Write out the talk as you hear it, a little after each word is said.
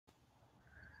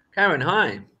Karen,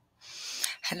 hi.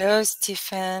 Hello,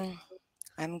 Stephen.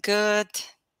 I'm good.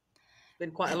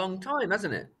 Been quite a And long time,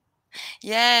 hasn't it?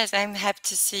 yes, I'm happy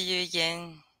to see you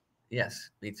again. Yes,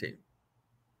 me too.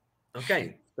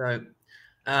 Okay, so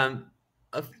um,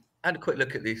 I've had a quick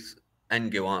look at this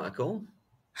NGO article.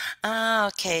 Ah,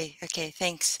 okay, okay.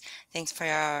 Thanks for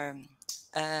your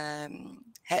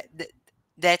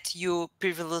that you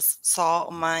previously saw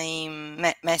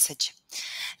my message.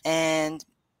 And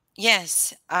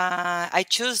yes, I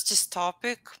chose this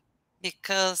topic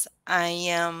because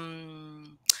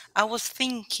I was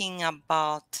thinking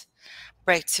about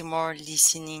practicing more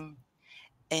listening.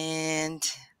 And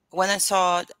when I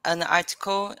saw an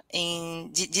article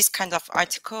in this kind of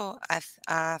article,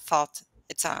 I thought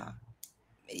it's a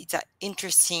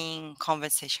interesting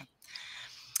conversation.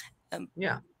 Um,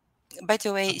 Yeah. by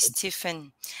the way, Okay.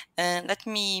 Stephen, let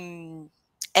me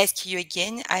ask you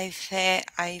again.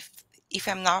 If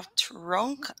I'm not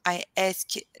wrong, I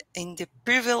asked in the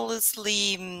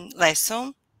previously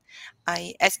lesson.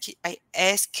 I asked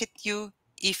you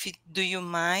if do you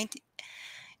mind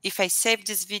if I save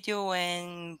this video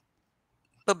and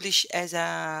publish as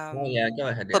a Oh yeah, go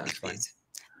ahead. Yeah, public that's fine. video.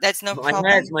 That's no My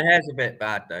hair's problem. my hair's a bit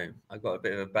bad though. I've got a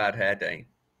bit of a bad hair day.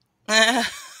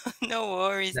 No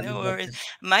worries, Let me no let, worries. just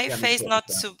My let me face sort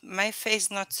this not out.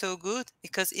 so not so good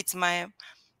because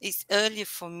it's early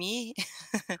for me.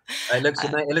 Uh, It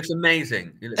looks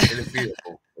amazing. It looks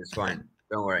beautiful. It's fine.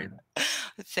 Don't worry.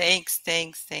 thanks.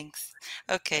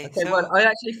 Okay, Okay. Well, so I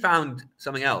actually found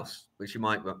something else which you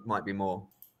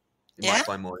yeah, might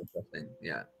find more interesting.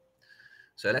 Yeah.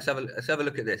 So let's have a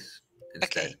look at this instead.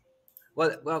 okay.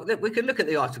 We can look at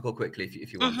the article quickly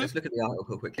if you want. Mm-hmm. Let's look at the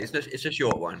article quickly. It's a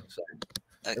short one, so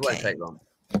it won't Okay. take long.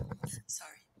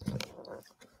 Sorry.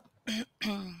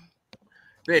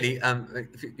 Really,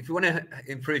 if you want to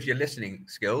improve your listening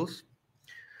skills,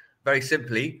 very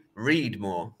simply, read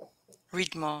more.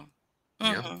 Read more.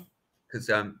 Yeah, Mm-hmm. because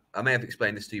I may have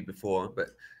explained this to you before, but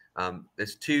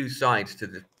there's two sides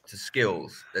to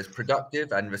skills. There's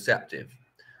productive and receptive.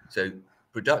 So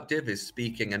productive is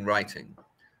speaking and writing.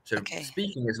 So Okay.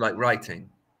 speaking is like writing,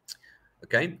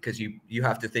 okay? Because you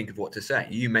have to think of what to say.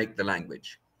 You make the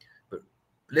language. But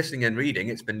listening and reading,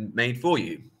 it's been made for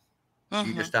you. You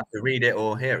Mm-hmm. just have to read it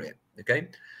or hear it. Okay.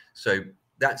 So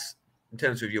that's in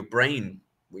terms of your brain,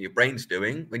 what your brain's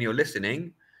doing. When you're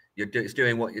listening, it's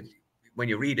doing when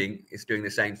you're reading, it's doing the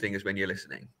same thing as when you're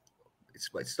listening. It's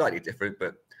slightly different,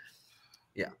 but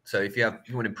yeah. So if you want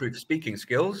to improve speaking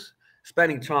skills,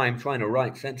 spending time trying to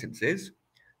write sentences,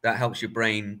 that helps your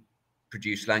brain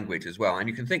produce language as well. And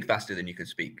you can think faster than you can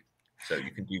speak. So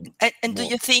you can do And do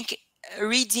more. you think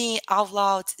reading out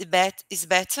loud is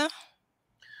better?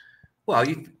 Well,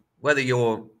 whether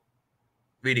you're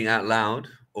reading out loud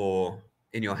or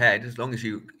in your head, as long as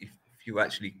if you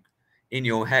actually in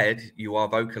your head you are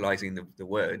vocalizing the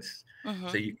words, Mm-hmm.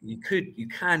 so you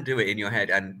can do it in your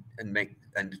head and make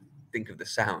and think of the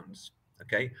sounds,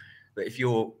 okay. But if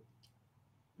you're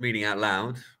reading out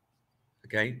loud,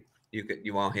 okay,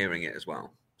 you are hearing it as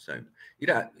well. So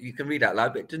you can read out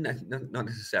loud, but it doesn't not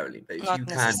necessarily. But if you Not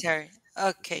can, necessary.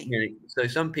 Okay. so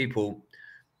some people,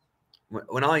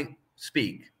 when I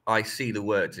speak, I see the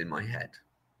words in my head.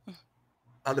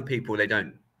 Other people, they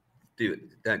don't do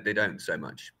it. They don't so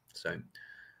much. So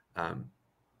um,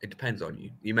 it depends on you.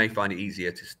 You may find it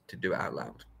easier to do it out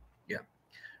loud. Yeah.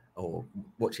 Or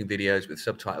watching videos with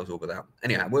subtitles or without.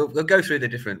 Anyhow, we'll go through the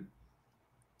different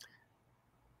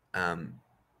um,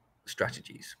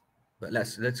 strategies. But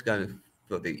let's go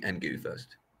for the NGU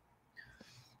first.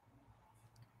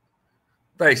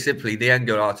 Very simply, the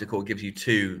NGO article gives you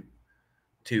two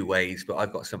ways, but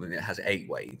I've got something that has 8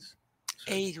 ways.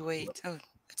 So Wait. Oh,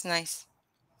 that's nice.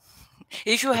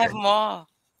 If you have okay, more,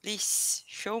 please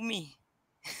show me.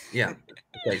 yeah,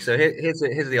 okay. So here's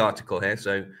the article here.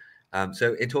 So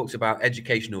so it talks about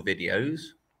educational videos,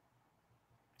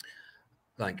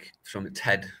 like from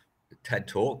TED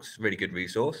Talks, really good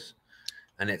resource.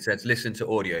 And it says listen to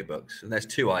audiobooks. And there's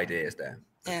two ideas there.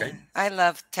 Yeah, Okay. I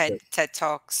love So TED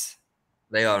Talks.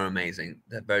 they are amazing.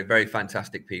 They're very, very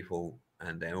fantastic people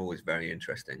and they're always very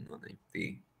interesting, aren't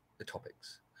they? The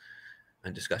topics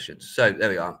and discussions. So there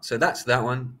we are. So that's that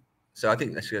one. So I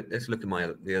think let's look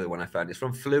at the other one I found. It's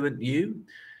from Fluent U.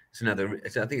 I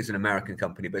think it's an American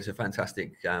company, but it's a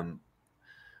fantastic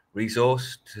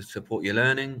resource to support your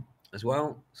learning as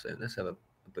well. So let's have a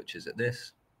butchers at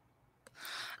this.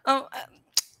 Oh,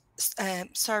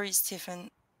 sorry,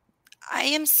 Stephen. I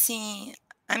am seeing.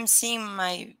 I'm seeing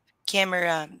my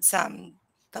camera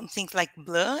something like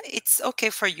blur. It's okay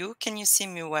for you. Can you see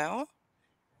me well?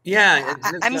 Yeah, Yeah,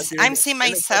 it looks like I'm seeing it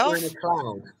looks like you're in a myself.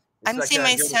 cloud. It's I'm like seeing you're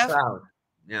in a myself. cloud.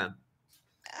 Yeah.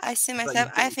 I see But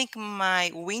myself. I think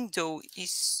my window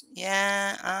is,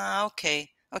 yeah. Okay.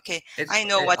 Okay. it's, I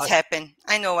know what's happened.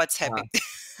 I know what's uh, happened.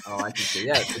 oh, I can see.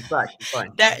 Yeah, it's back. It's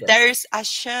fine. There, Okay. there's a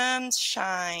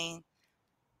sunshine.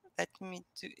 Let me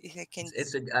do if I can.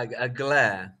 It's a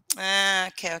glare.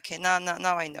 Okay. Okay. Now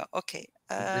I know. Okay.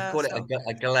 Let's call it So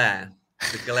a glare.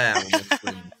 It's a glare on the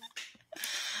screen.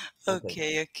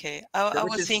 Okay. okay. Okay. So I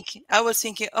which was is thinking. I was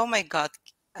thinking. Oh my God.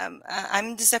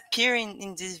 I'm disappearing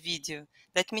in this video.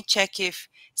 Let me check if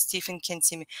Stephen can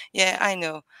see me. Yeah, I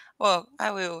know. Well,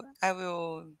 I will. I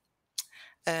will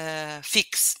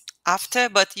fix after,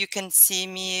 but you can see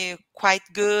me quite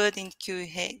good in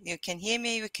QA. You can hear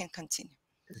me. We can continue.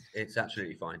 it's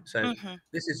absolutely fine. So Mm-hmm.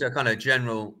 this is a kind of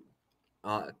general.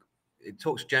 It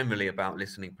talks generally about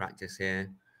listening practice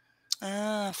here.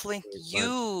 Ah, fluent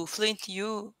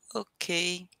you.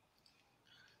 Okay.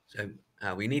 So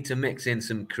we need to mix in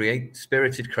some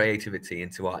spirited creativity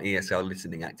into our ESL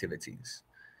listening activities,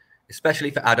 especially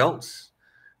for adults,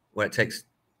 where it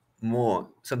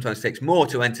sometimes takes more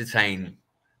to entertain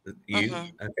you.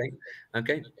 Mm-hmm.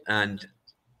 Okay, and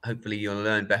hopefully you'll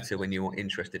learn better when you're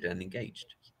interested and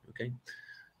engaged. Okay,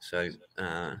 so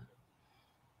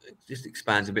it just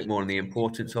expands a bit more on the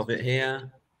importance of it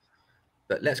here.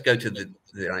 But let's go to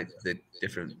the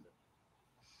different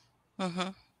Mm-hmm.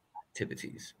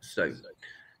 activities. So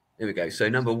here we go. So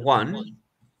number one,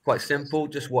 quite simple,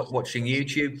 just watching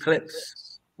YouTube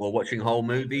clips or watching whole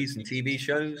movies and TV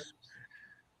shows.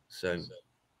 So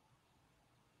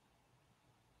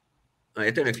I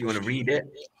don't know if you want to read it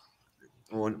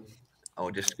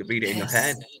or just read it in your Yes.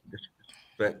 head.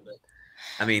 But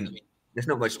I mean, there's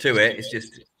not much to it. It's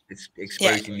Yeah.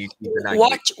 exposing you to the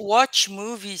language. Watch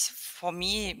movies for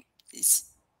me is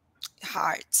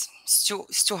hard. It's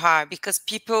too hard because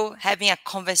people having a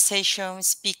conversation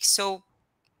speak so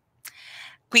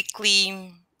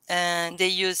quickly and they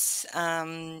use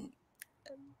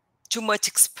too much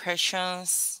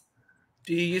expressions.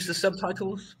 Do you use the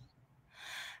subtitles?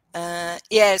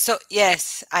 Yeah, so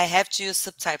yes, I have to use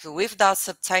subtitles. Without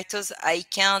subtitles, I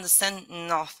can understand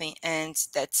nothing, and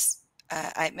that's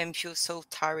I feel so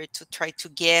tired to try to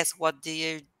guess what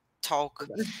they talk.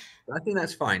 I think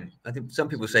that's fine. I think some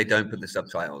people say don't put the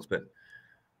subtitles, but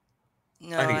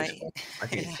No, I think it's I fine. I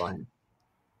think it's yeah. fine.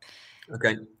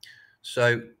 Okay,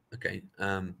 so okay,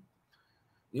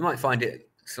 you might find it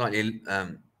slightly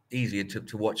easier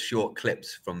to watch short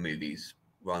clips from movies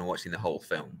rather than watching the whole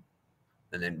film,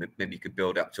 and then maybe you could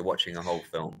build up to watching a whole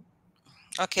film.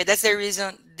 Okay, that's the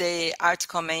reason the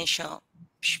article mentioned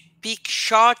pick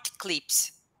short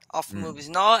clips of movies,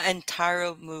 not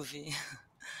entire movie.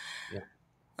 Yeah,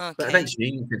 but Okay.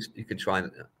 eventually you could try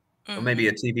that, or maybe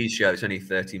Mm-hmm. a TV show. It's only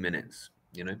 30 minutes.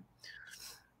 Yes.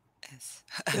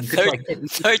 You could try. 30,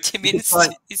 30 You could minutes try.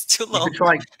 is too You long. could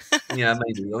try. Yeah,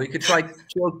 maybe, or you could try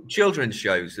children's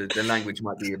shows. The language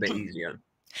might be a bit easier.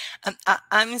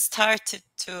 I'm started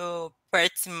to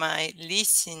practice my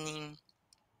listening.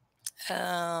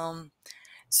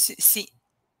 See,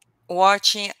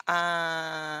 watching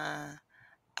a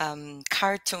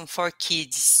cartoon for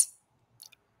kids.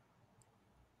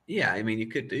 Yeah, I mean, you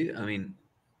could do. I mean,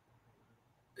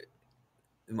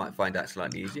 you might find that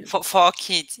slightly easier. For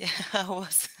kids. I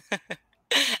was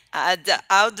the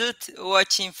adult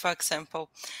watching, for example,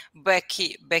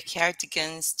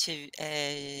 Backyardigans to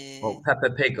Or Peppa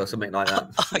Pig or something like that.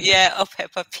 oh, yeah, or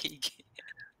Peppa Pig.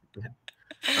 Yeah.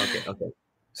 Okay.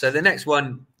 So the next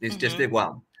one is just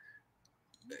Mm-hmm.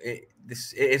 it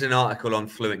is an article on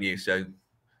fluent use, so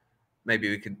maybe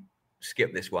we could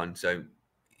skip this one. So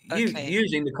Okay.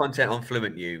 using the content on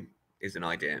Fluent U is an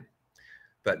idea,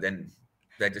 but then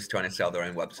they're just trying to sell their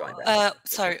own website there.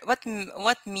 Sorry, what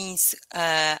means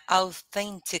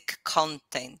authentic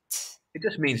content? It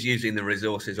just means using the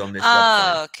resources on this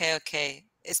website. Oh, okay.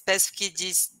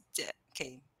 Specifically,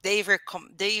 okay. They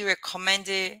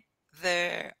recommended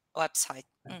their website.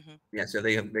 Mm-hmm. Yeah, so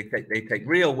they take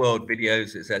real world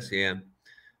videos, it says here,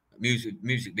 music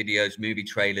videos, movie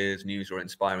trailers, news or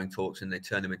inspiring talks, and they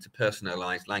turn them into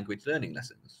personalized language learning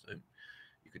lessons. So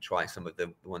you could try some of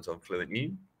the ones on Fluent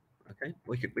U. Okay,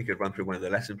 we could run through one of the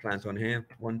lesson plans on here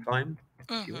one time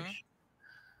if you Mm-hmm. wish.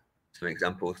 Some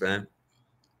examples there.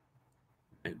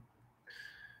 Okay.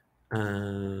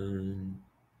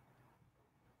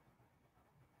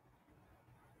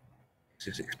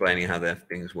 Just explaining how their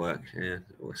things work. Yeah,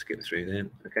 we'll skip through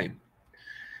them. Okay.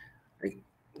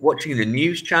 Watching the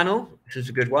news channel, this is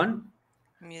a good one.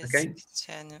 Music Okay.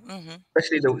 channel. Mm-hmm.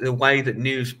 Especially the way that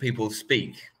news people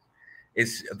speak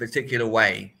is a particular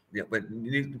way. But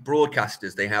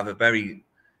broadcasters, they have a very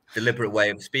deliberate way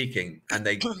of speaking, and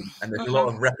there's a lot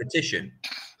of repetition.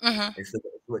 Mm-hmm. It's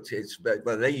which is,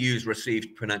 well, they use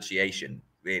received pronunciation,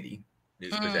 really,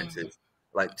 news presenters,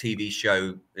 like TV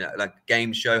show, like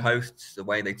game show hosts, the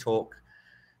way they talk,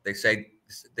 they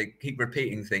keep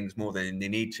repeating things more than they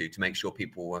need to make sure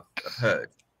people have heard.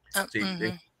 So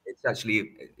it's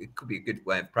actually, it could be a good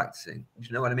way of practicing.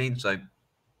 You know what I mean? So,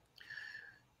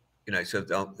 so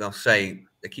they'll say,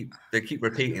 they keep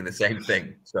repeating the same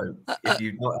thing. So if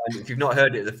you've not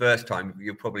heard it the first time,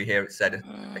 you'll probably hear it said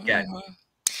again.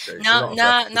 So now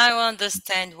I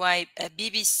understand why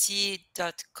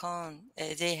BBC.com,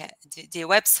 the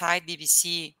website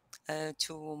BBC,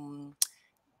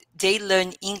 they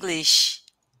learn English.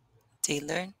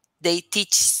 They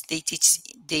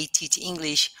teach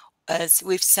English as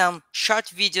with some short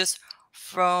videos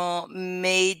from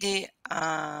made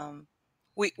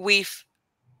with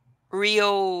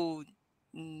real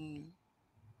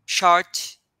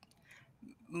short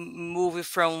movie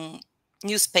from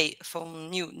news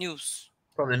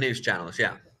from the news channels.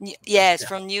 Yes,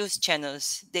 from news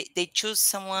channels. They choose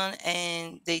someone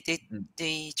and they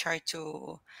try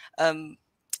to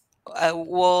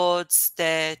words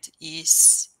that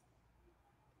is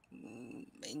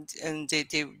and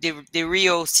the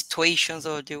real situations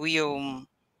or the real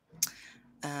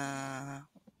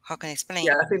how can I explain?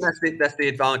 Yeah, I think that's the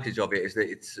advantage of it, is that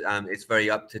it's very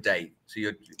up to date. So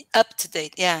you're up to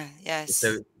date. Yeah. Yes.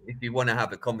 So if you want to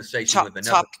have a conversation with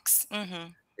another topics,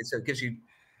 it gives you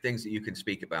things that you can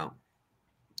speak about,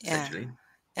 essentially.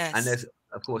 Yes. And there's,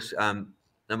 of course,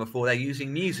 number 4, they're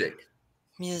using music.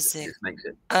 This makes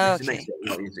it a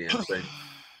lot easier. So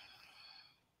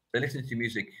listening to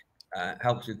music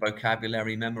helps with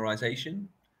vocabulary memorization,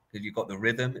 because you've got the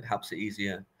rhythm. It helps it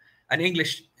easier. And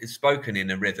English is spoken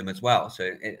in a rhythm as well, so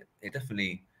it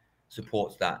definitely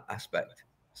supports that aspect.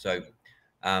 So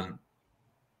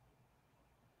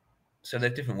so there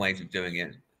are different ways of doing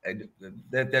it.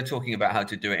 They're talking about how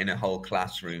to do it in a whole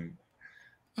classroom,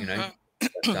 But,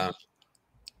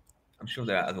 I'm sure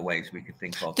there are other ways we could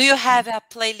think of. Do you have a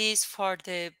playlist for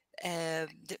the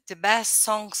best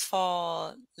songs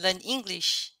for learn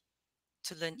English?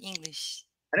 To learn English?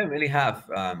 I don't really have.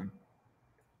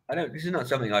 This is not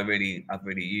something I've really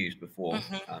used before.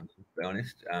 To be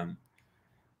honest,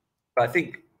 but I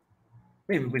think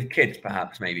maybe with kids,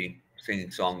 perhaps maybe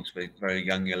singing songs for very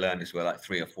younger learners who are like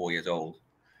 3 or 4 years old,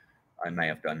 I may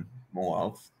have done more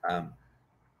of. But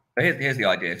here's the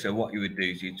idea. So what you would do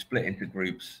is you'd split into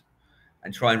groups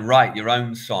and try and write your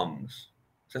own songs.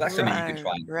 So that's something you could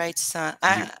try and write song.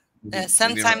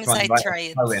 Sometimes I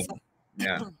try it.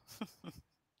 Yeah.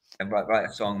 And write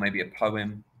a song, maybe a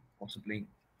poem, possibly.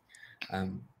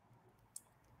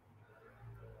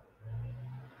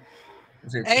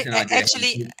 It's an idea.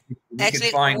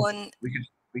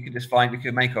 We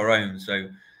could make our own. So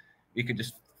you could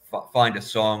just find a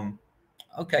song.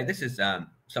 Okay, this is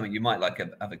something you might like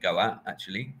have a go at,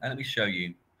 actually. Let me show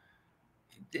you.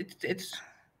 It's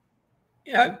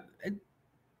yeah.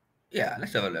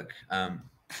 Let's have a look.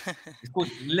 It's called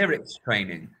lyrics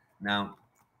training. Now,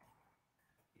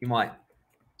 it might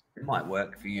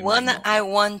work for you. When I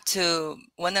want to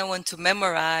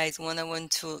memorize, when I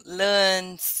want to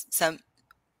learn some,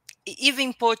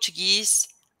 even Portuguese,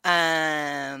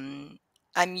 I'm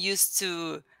used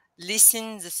to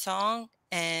listen the song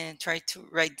and try to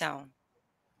write down.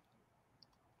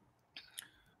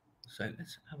 So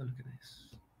let's have a look at this.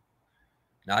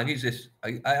 Now I've used this.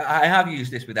 I have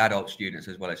used this with adult students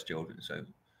as well as children. So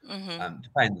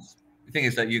depends. The thing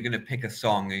is that you're going to pick a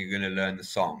song and you're going to learn the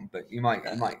song, but you might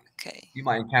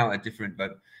encounter different.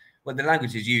 But the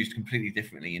language is used completely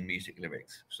differently in music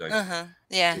lyrics. So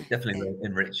it definitely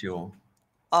enrich your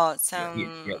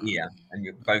ear and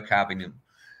your vocab, and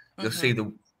you'll see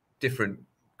the different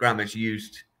grammars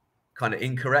used kind of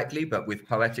incorrectly, but with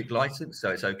poetic license,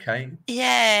 so it's okay.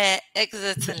 Yeah,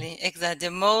 exactly. The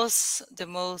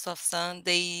most of some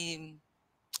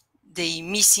they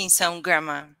missing some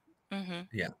grammar.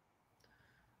 Yeah.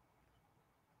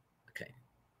 Okay.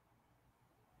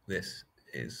 This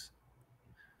is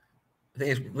the thing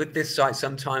is with this site.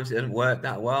 Sometimes it doesn't work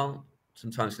that well.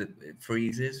 Sometimes it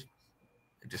freezes.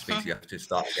 It just means you have to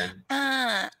start again.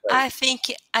 I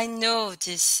think I know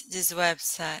this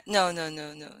website. No.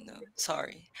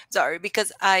 Sorry,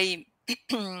 because I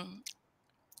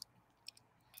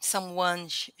someone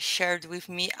shared with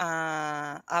me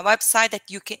a website that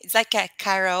you can. It's like a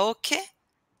karaoke.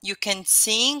 You can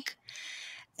sing,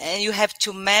 and you have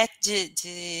to match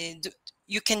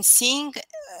you can sing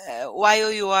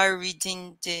while you are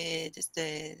reading the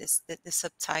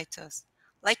subtitles.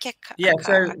 Like you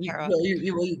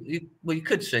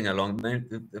could sing along.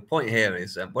 The point here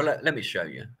is, well, let me show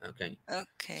you. Okay.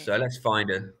 Okay. So let's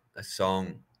find a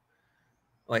song.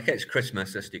 Oh, okay, it's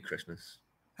Christmas. Let's do Christmas.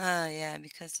 Oh, yeah,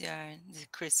 because you are in the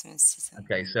Christmas season.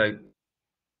 Okay, so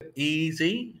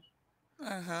easy.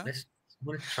 Uh-huh. Let's I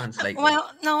want to translate this. Well,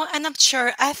 no, I'm not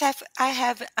sure.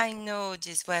 I know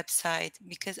this website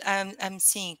because I'm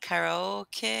seeing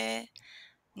karaoke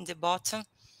in the bottom.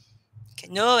 Okay,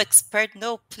 no expert,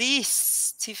 no, please,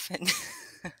 Stephen.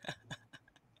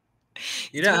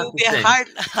 You It don't will have to be a sing.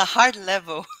 hard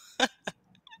level.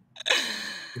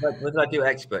 What did I do?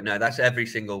 Expert? No, that's every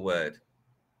single word.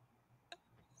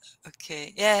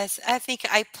 Okay. Yes, I think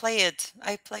I played.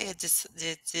 I played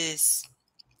this.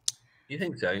 You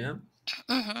think so? Yeah.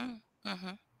 Mm-hmm.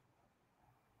 Mm-hmm.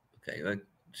 Okay,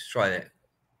 let's try the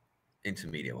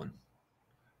intermediate one.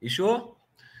 You sure?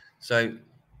 So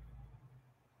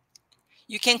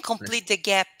You can let's, complete the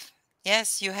gap.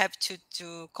 Yes, you have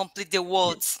to complete the yeah,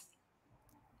 words.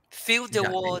 Fill the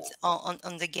exactly. words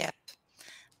on the gap.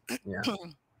 Yeah.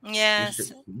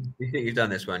 Yes. You think you've done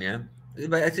this one? Yeah.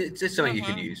 But it's just something you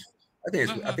can Mm-hmm. use. I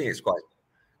Mm-hmm. think it's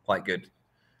quite good.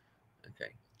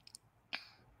 Okay.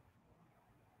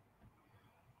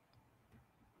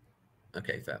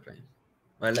 Okay. Fair play.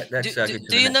 Well, let's go to Do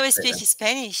the you next know bit speak then.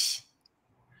 Spanish?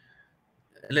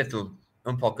 A little,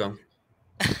 un poco.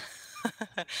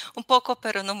 Un poco,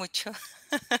 pero no mucho.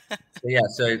 So yeah.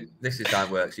 So this is how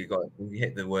it works. You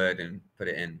hit the word and put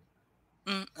it in.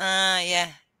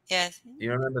 Yeah. Yes.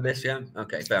 You remember this? Yeah.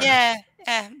 Okay. Fair enough. Yeah.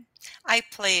 Yeah. I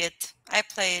play it. I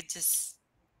play it just.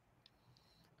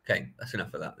 Okay. That's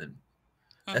enough of that then.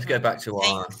 Let's go Mm-hmm. back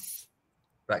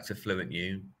to Thanks. Fluent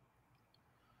U.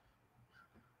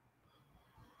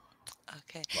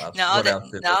 Okay. What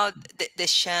else? Now the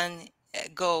Shan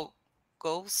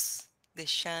goes. The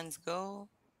Shans go.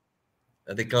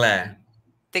 The glare.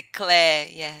 Declare.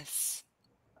 Yes.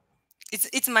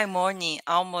 It's my morning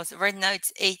almost. Right now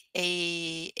it's 8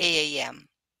 a.m.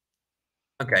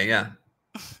 Okay. Yeah.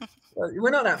 Well, we're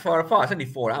not that far apart. It's only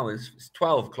 4 hours. It's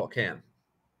 12 o'clock here.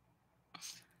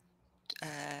 So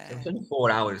it's only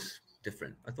 4 hours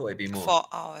different. I thought it'd be more. 4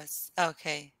 hours.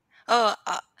 Okay. Oh,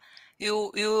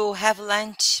 you have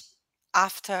lunch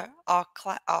after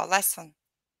our lesson.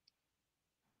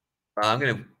 I'm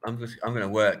gonna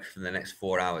work for the next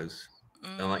 4 hours. I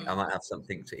Mm, might have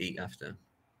something to eat after.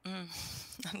 mm.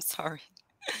 I'm sorry.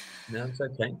 No, it's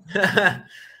okay.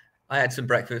 I had some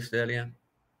breakfast earlier.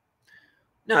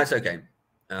 No, it's okay.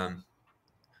 Got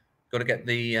to get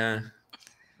the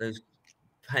those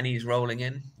pennies rolling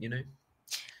in. You know,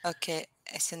 Okay,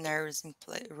 scenarios and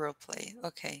role play.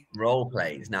 Okay. role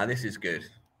plays. Now this is good.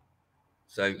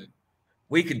 So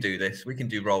we can do this. We can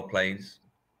do role plays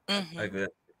Mm-hmm. over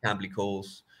Cambly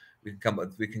calls. We can come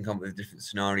up with different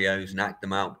scenarios and act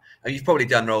them out. And you've probably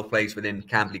done role plays within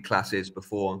Cambly classes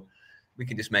before. We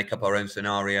can just make up our own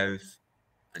scenarios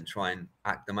and try and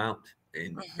act them out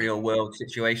in Mm-hmm. real world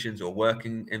situations or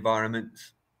working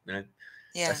environments. You know,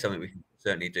 Yeah. that's something we can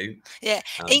certainly do. Yeah.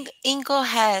 Ingo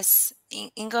has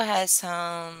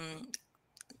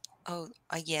oh,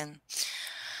 again.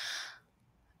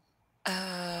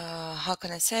 How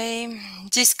can I say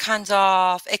this kind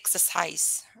of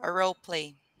exercise, a role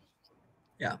play?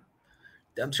 Yeah,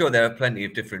 I'm sure there are plenty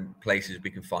of different places we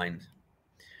can find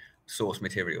source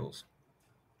materials.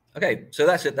 Okay, so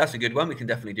that's it. That's a good one. We can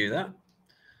definitely do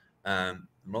that.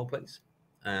 Role plays.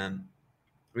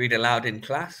 Read aloud in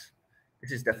class.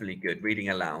 This is definitely good. Reading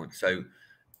aloud. So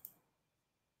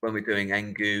when we're doing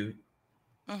Engu,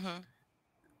 Mm-hmm.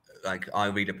 like I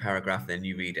read a paragraph, then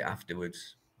you read it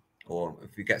afterwards. Or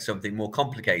if you get something more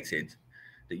complicated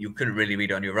that you couldn't really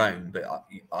read on your own, but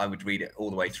I would read it all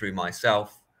the way through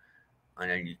myself. I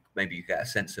know maybe you get a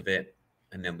sense of it,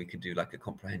 and then we can do like a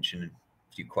comprehension and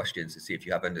a few questions to see if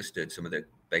you have understood some of the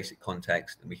basic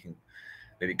context, and we can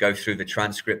maybe go through the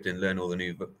transcript and learn all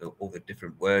the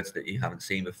different words that you haven't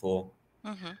seen before.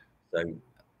 Mm-hmm. So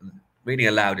reading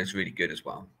aloud is really good as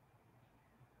well.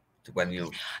 To when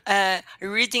you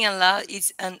Reading aloud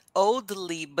is an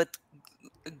oldly but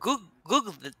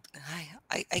Google it.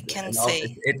 I can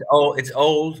say it's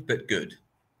old but good.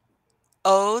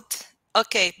 old.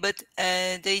 Okay, but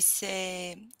they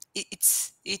say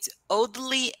it's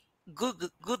oldly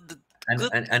good.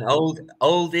 An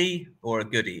oldie or a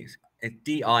goodie. It's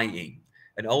DIE,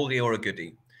 an oldie or a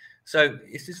goodie. So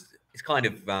it's kind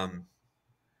of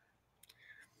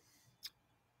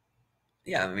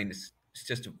yeah. I mean it's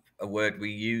just a word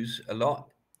we use a lot.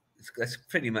 That's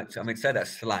pretty much. I mean, say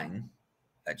that's slang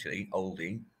actually.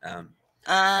 Oldie. Okay,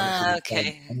 I don't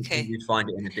think okay. you'd find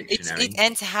it in a It dictionary.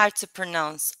 ends hard to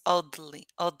pronounce. But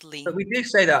Oddly. we do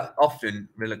say that often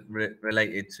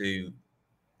related to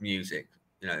music.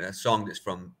 You know, a song that's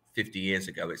from 50 years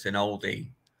ago. It's an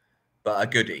oldie, but a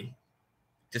goodie.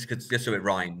 just so it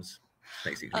rhymes,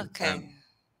 basically. Okay.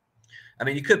 I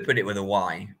mean, you could put it with a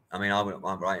Y. I mean, I wouldn't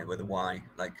mind writing it with a Y,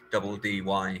 like double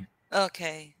DY.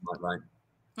 Okay. Might write.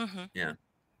 Mm-hmm. Yeah.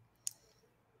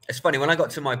 It's funny, when I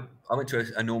got to I went to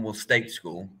a normal state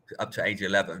school up to age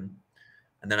 11,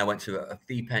 and then I went to a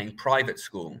fee-paying private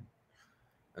school.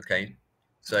 Okay.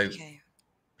 So Okay.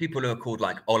 people who are called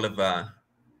like Oliver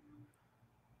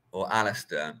or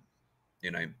Alistair,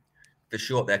 you know, for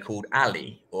short, they're called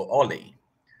Ali or Ollie.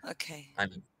 Okay.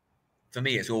 And for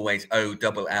me, it's always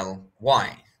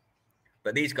OLLY.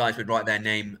 But these guys would write their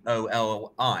name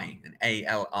OLI and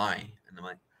ALI. And I'm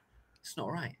like, it's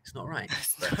not right. It's not right.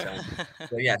 But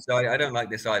so yeah, so I don't like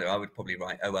this either. I would probably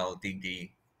write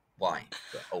OLDDY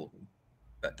for Oldham.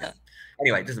 But yeah.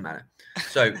 Anyway, it doesn't matter.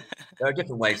 So there are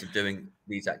different ways of doing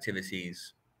these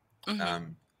activities. Gap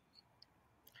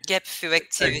fill So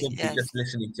activity. simply Yes. just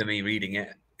listening to me reading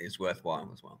it is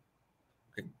worthwhile as well.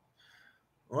 Okay.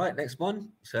 All right, next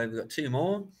one. So we've got 2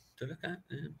 more to look at.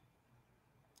 Yeah.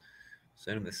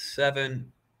 So number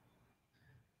 7,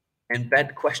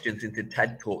 embed questions into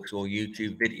TED Talks or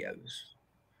YouTube videos.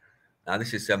 Now,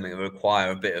 this is something that will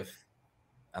require a bit of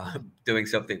doing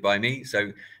something by me.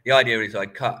 So the idea is I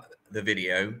cut the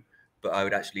video, but I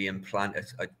would actually implant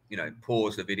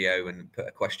pause the video and put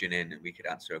a question in, and we could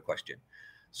answer a question.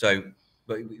 So,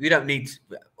 but we don't need to,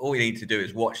 all we need to do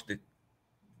is watch the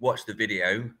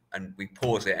video, and we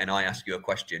pause it, and I ask you a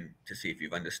question to see if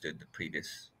you've understood the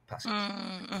previous passage.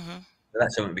 So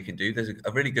that's something we can do. There's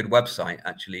a really good website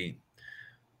actually,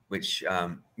 which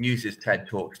uses TED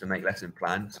Talks to make lesson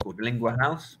plans, called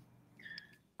linguahouse.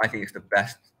 I think it's the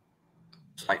best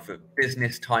site for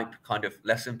business type kind of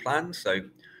lesson plans. So it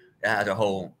has a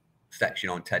whole section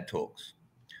on TED Talks.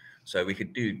 So we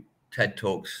could do TED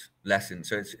Talks lessons.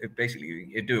 So it's basically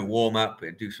you do a warm up,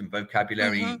 you do some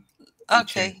vocabulary,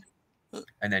 Okay.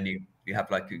 and then you have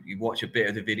you watch a bit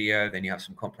of the video, then you have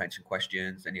some comprehension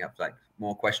questions, then you have like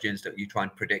more questions that you try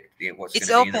and predict what's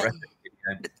going to be in the rest of the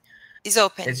video. It's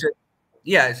open. It's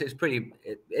pretty.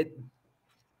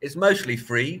 It's mostly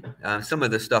free. Some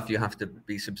of the stuff you have to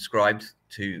be subscribed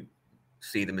to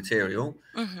see the material,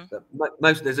 but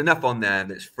there's enough on there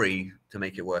that's free to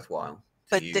make it worthwhile.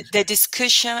 But the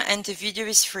discussion and the video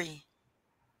is free.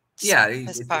 Yeah,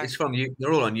 it's from you.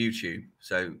 They're all on YouTube,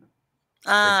 so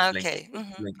okay.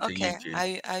 Link to Okay.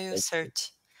 YouTube. I will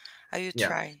search. I will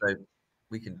try. So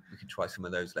we can try some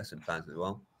of those lesson plans as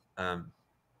well. They're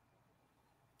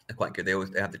quite good. They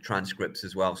have the transcripts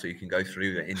as well, so you can go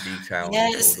through it in detail. Yeah,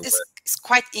 it's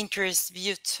quite interesting.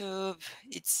 YouTube,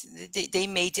 they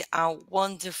made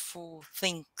wonderful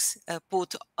things.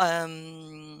 Put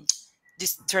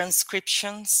these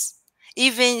transcriptions.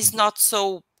 Even it's not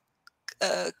so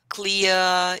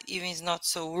clear, even it's not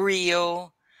so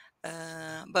real,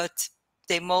 but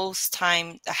the most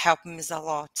time help me a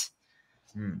lot.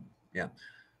 Yeah.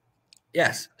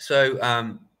 Yes. So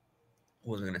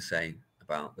what was I going to say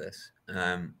about this?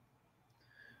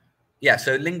 Yeah,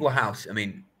 so linguahouse, I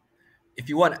mean, if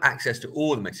you want access to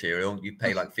all the material, you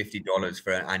pay like $50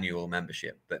 for an annual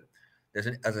membership. But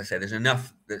as I said, there's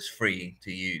enough that's free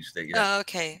to use that you don't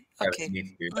need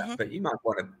to do that. But you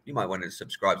might want to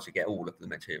subscribe to get all of the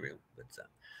material. But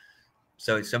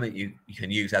so it's something you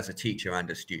can use as a teacher and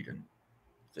a student.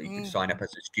 So you can sign up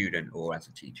as a student or as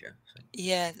a teacher. So.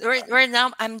 Yeah, right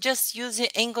now I'm just using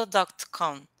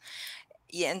angle.com.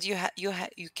 Yeah, and you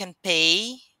can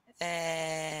pay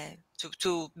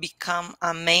to become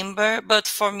a member, but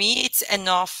for me it's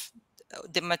enough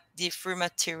the free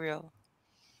material.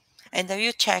 And I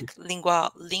will check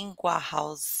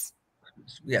linguahouse.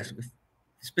 Yes,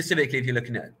 specifically if you're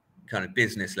looking at kind of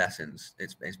business lessons,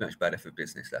 it's much better for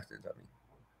business lessons, I think.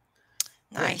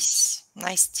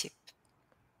 Nice tip.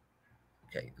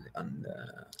 Okay, and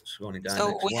scrolling down.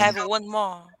 So we have one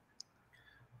more.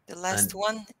 The last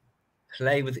one.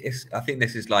 Play with this. I think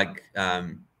this is like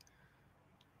the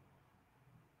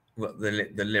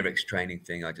lyrics training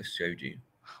thing I just showed you.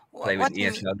 Play with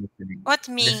ESL. What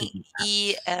means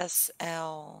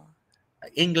ESL?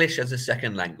 English as a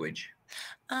second language.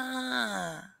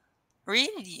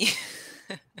 Really?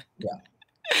 Yeah.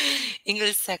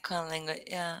 English second language.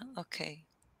 Yeah. Okay.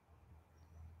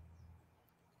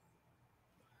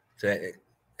 So it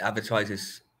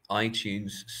advertises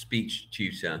iTunes speech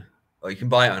tutor, or you can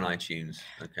buy it on iTunes.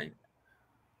 Okay.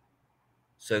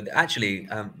 So actually,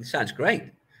 it sounds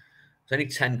great. It's only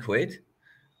 10 quid.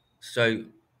 So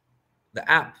the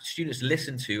app, students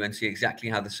listen to and see exactly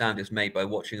how the sound is made by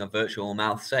watching a virtual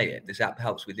mouth say it. This app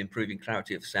helps with improving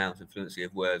clarity of sounds and fluency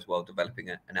of words while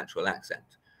developing a natural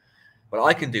accent. But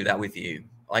I can do that with you.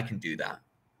 I can do that.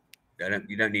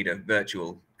 You don't need a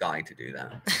virtual guy to do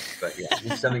that. But yeah,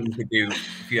 it's something you could do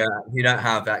if you don't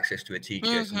have access to a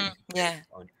teacher. It's something you can Yeah.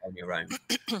 do on your own.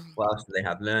 What else do they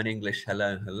have? Learn English.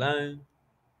 Hello, hello.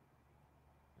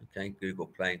 Okay, Google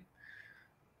Play.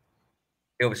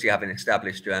 They obviously have an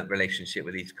established relationship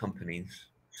with these companies,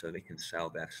 so they can sell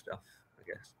their stuff, I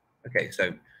guess. Okay,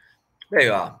 so there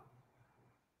you are.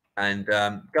 And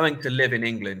going to live in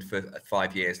England for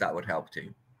 5 years, that would help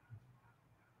too.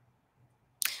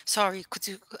 Sorry, could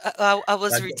you? I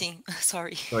was reading.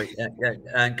 Sorry. Sorry, yeah.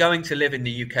 And going to live in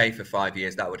the UK for 5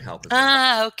 years, that would help as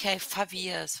well. Okay, 5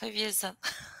 years. 5 years. Or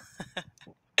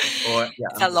yeah,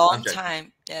 It's a long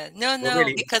time. Yeah. No, well, no,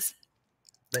 really, because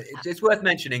it's worth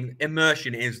mentioning.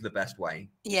 Immersion is the best way.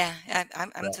 yeah,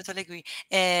 I'm totally agree.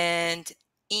 And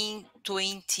in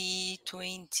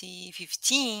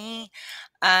 2015,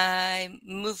 I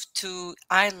moved to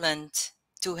Ireland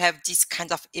to have this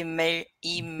kind of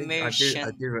immersion. I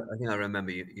think I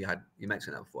remember you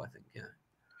mentioned that before. I think, yeah.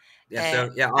 Yeah. Uh, So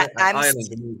yeah, I'm Ireland's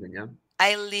amazing. Yeah.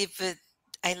 I lived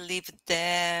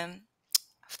there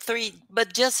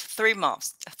but just 3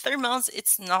 months. 3 months,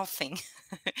 it's nothing.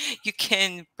 You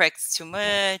can practice too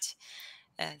much.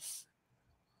 Yes.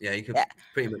 Yeah, you could Yeah.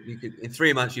 pretty much. You could in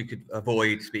 3 months you could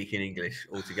avoid speaking English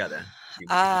altogether.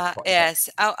 Yes,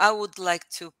 I would like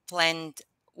to plan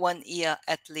 1 year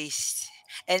at least.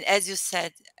 And as you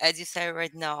said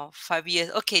right now, 5 years.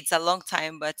 Okay, it's a long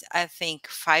time, but I think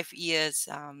 5 years,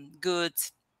 good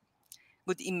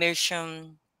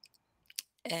immersion.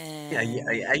 Yeah, And I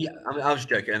mean, I was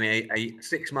joking. I mean,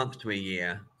 6 months to a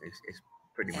year is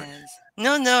pretty much. yes,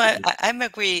 no, I'm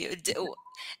agree.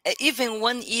 Even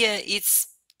 1 year, it's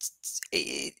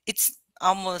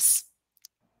almost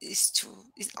it's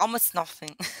almost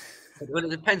nothing. Well,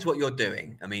 it depends what you're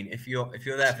doing. I mean, if you're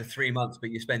there for 3 months, but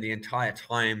you spend the entire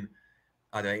time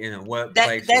either in a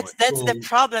workplace or at That's the school.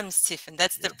 problem, Stephen.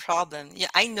 That's the problem. Yeah,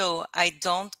 I know I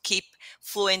don't keep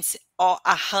fluency or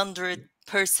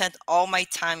 100% all my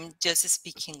time just to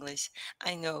speak English.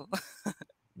 I know.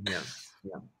 Yeah,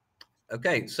 yeah.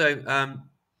 Okay, so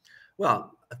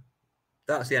well,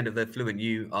 that's the end of the Fluent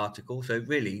You article. So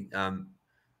really,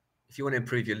 if you want to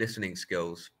improve your listening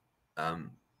skills,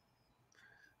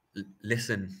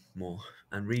 listen more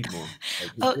and read more.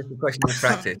 Oh, It's a question of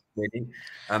practice, really.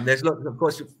 There's lots, of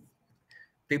course,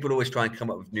 people always try and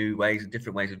come up with new ways and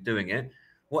different ways of doing it.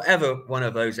 Whatever one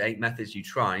of those 8 methods you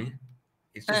try,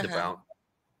 it's just about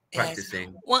yes.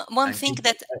 practicing. One And thing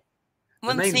that the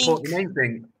one thing. main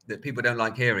thing that people don't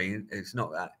like hearing, it's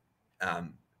not that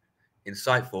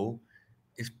insightful,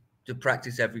 is to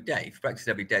practice every day. If you practice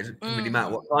every day, it doesn't really matter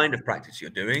what kind of practice you're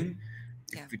doing.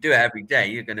 Yeah. If you do it every day,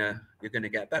 you're gonna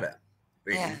get better,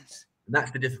 really. Yes. And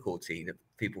that's the difficulty that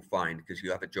people find, because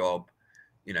you have a job,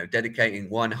 dedicating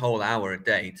 1 whole hour a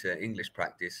day to English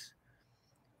practice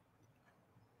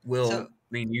will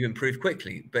mean you improve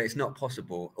quickly, but it's not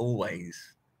possible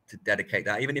always to dedicate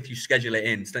that. Even if you schedule it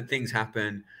in, things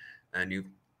happen and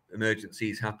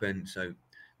emergencies happen. So,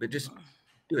 but just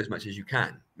do as much as you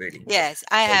can, really. Yes,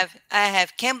 I have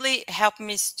Cambly help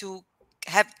me to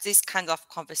have this kind of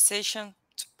conversation,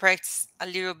 to practice a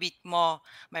little bit more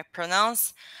my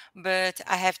pronouns, but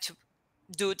I have to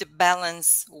do the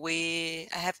balance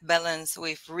balance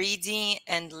with reading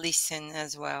and listen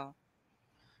as well.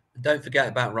 Don't forget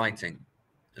about writing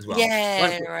as well.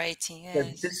 Yeah, writing.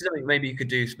 Yes. This is something maybe you could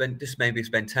do. Maybe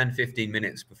spend 10, 15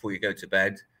 minutes before you go to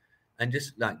bed, and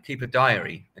just like keep a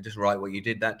diary and just write what you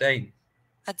did that day.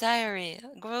 A diary.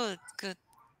 Good.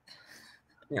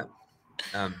 Yeah.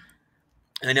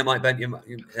 And it might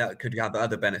could have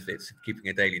other benefits of keeping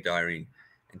a daily diary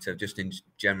into just in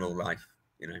general life,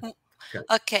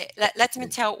 Okay, let me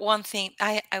tell one thing.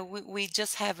 We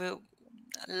just have a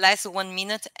last 1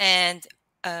 minute, and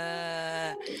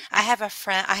I have a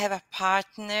friend. I have a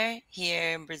partner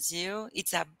here in Brazil.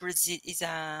 It's a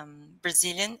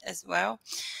Brazilian as well,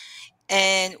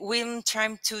 and we're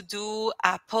trying to do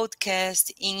a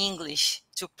podcast in English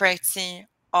to practice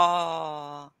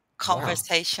our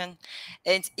conversation.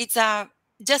 And it's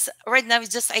just right now, it's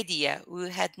just idea. We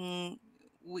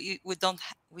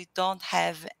don't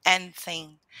have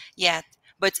anything yet,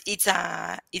 but it's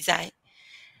our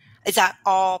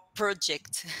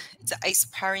project. It's an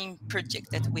aspiring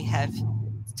project that we have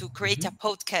to create a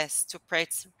podcast to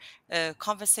practice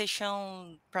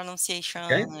conversation, pronunciation,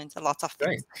 and a lot of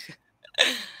things. Great.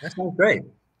 That sounds great.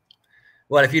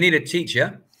 Well, if you need a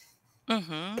teacher,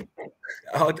 that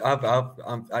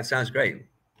sounds great.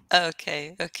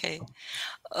 Okay.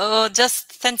 Oh,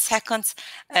 just 10 seconds.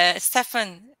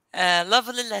 Stefan,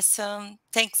 lovely lesson.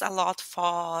 Thanks a lot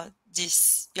for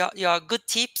your good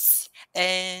tips,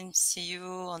 and see you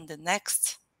on the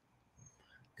next.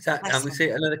 Is that, and we Awesome. see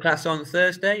another class on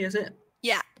Thursday, is it?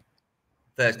 Yeah.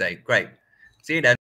 Thursday. Great. See you then.